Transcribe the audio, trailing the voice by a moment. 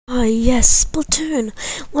Ah, yes, Splatoon,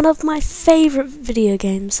 one of my favorite video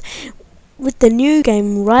games. With the new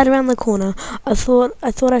game right around the corner, I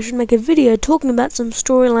thought I should make a video talking about some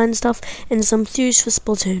storyline stuff and some theories for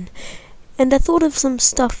Splatoon. And I thought of some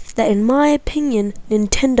stuff that, in my opinion,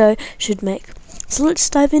 Nintendo should make. So let's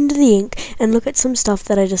dive into the ink and look at some stuff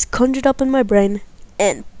that I just conjured up in my brain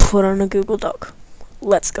and put on a Google Doc.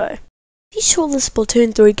 Let's go. If you saw the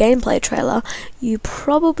Splatoon 3 gameplay trailer, you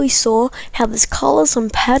probably saw how there's colours and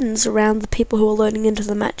patterns around the people who are loading into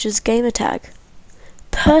the match's gamer tag.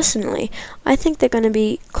 Personally, I think they're going to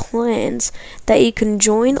be clans that you can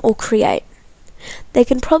join or create. They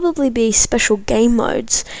can probably be special game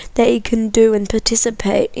modes that you can do and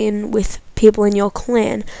participate in with people in your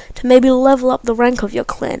clan to maybe level up the rank of your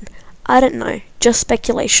clan. I don't know, just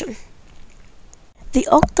speculation. The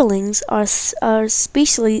Octolings are a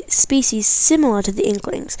species similar to the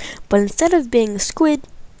Inklings, but instead of being a squid,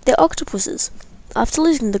 they're octopuses. After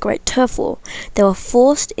losing the Great Turf War, they were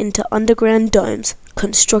forced into underground domes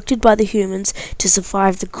constructed by the humans to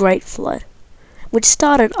survive the Great Flood, which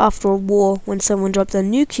started after a war when someone dropped a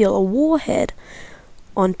nuclear warhead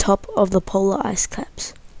on top of the polar ice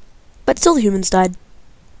caps. But still the humans died.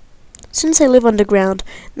 Since they live underground,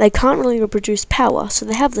 they can't really reproduce power, so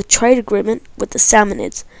they have the trade agreement with the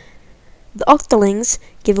salmonids. The Octolings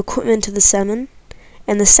give equipment to the salmon,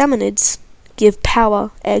 and the salmonids give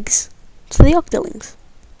power eggs to the Octolings.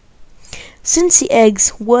 Since the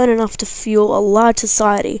eggs weren't enough to fuel a large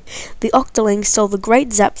society, the Octolings stole the Great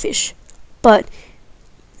Zapfish, but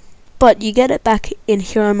you get it back in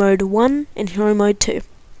Hero Mode 1 and Hero Mode 2.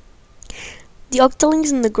 The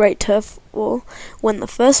Octolings in the Great Turf War won the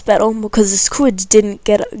first battle because the squids didn't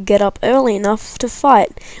get up early enough to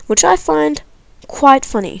fight, which I find quite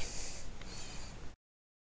funny.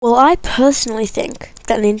 Well, I personally think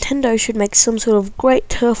that Nintendo should make some sort of Great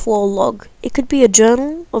Turf War log. It could be a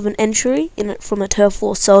journal of an entry in it from a Turf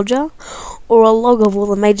War soldier, or a log of all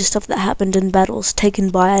the major stuff that happened in battles taken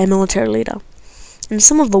by a military leader, and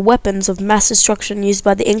some of the weapons of mass destruction used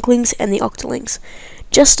by the Inklings and the Octolings.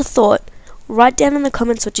 Just a thought. Write down in the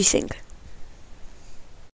comments what you think.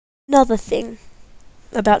 Another thing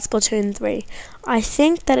about Splatoon 3. I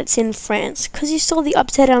think that it's in France, because you saw the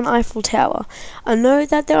upside down Eiffel Tower. I know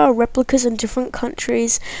that there are replicas in different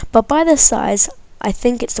countries, but by the size, I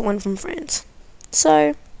think it's the one from France.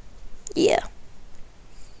 So, yeah.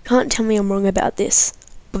 Can't tell me I'm wrong about this,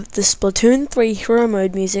 but the Splatoon 3 Hero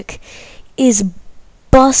Mode music is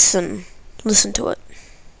bussin'. Listen to it.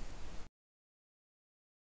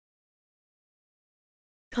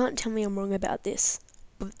 Can't tell me I'm wrong about this,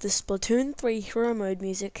 but the Splatoon 3 Hero Mode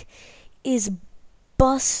music is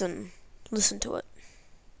bussin'. Listen to it.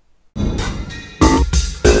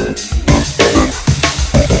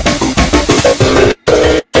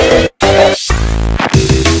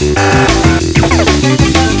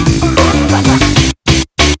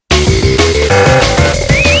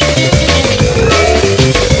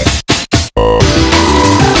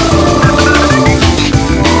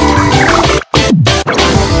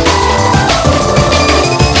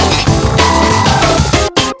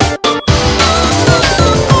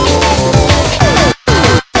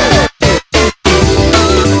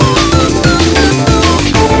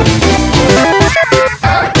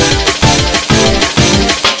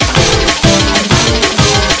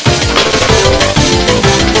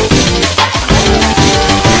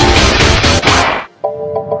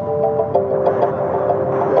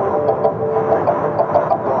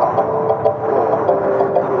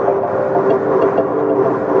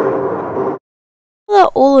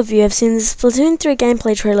 All of you have seen the Splatoon 3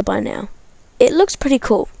 gameplay trailer by now. It looks pretty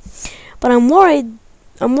cool, but I'm worried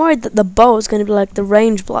that the bow is going to be like the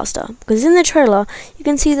range blaster, because in the trailer you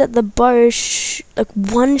can see that the bow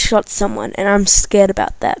one-shots someone, and I'm scared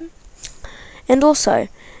about that. And also,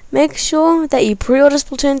 make sure that you pre-order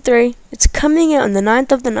Splatoon 3. It's coming out on the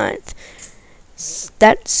 9th of the 9th.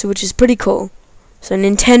 Which is pretty cool. So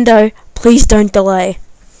Nintendo, please don't delay.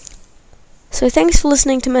 So thanks for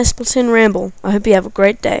listening to my Splatoon ramble. I hope you have a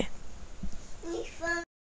great day.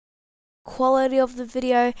 Quality of the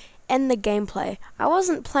video and the gameplay. I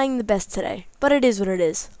wasn't playing the best today, but it is what it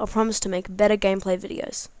is. I'll promise to make better gameplay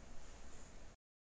videos.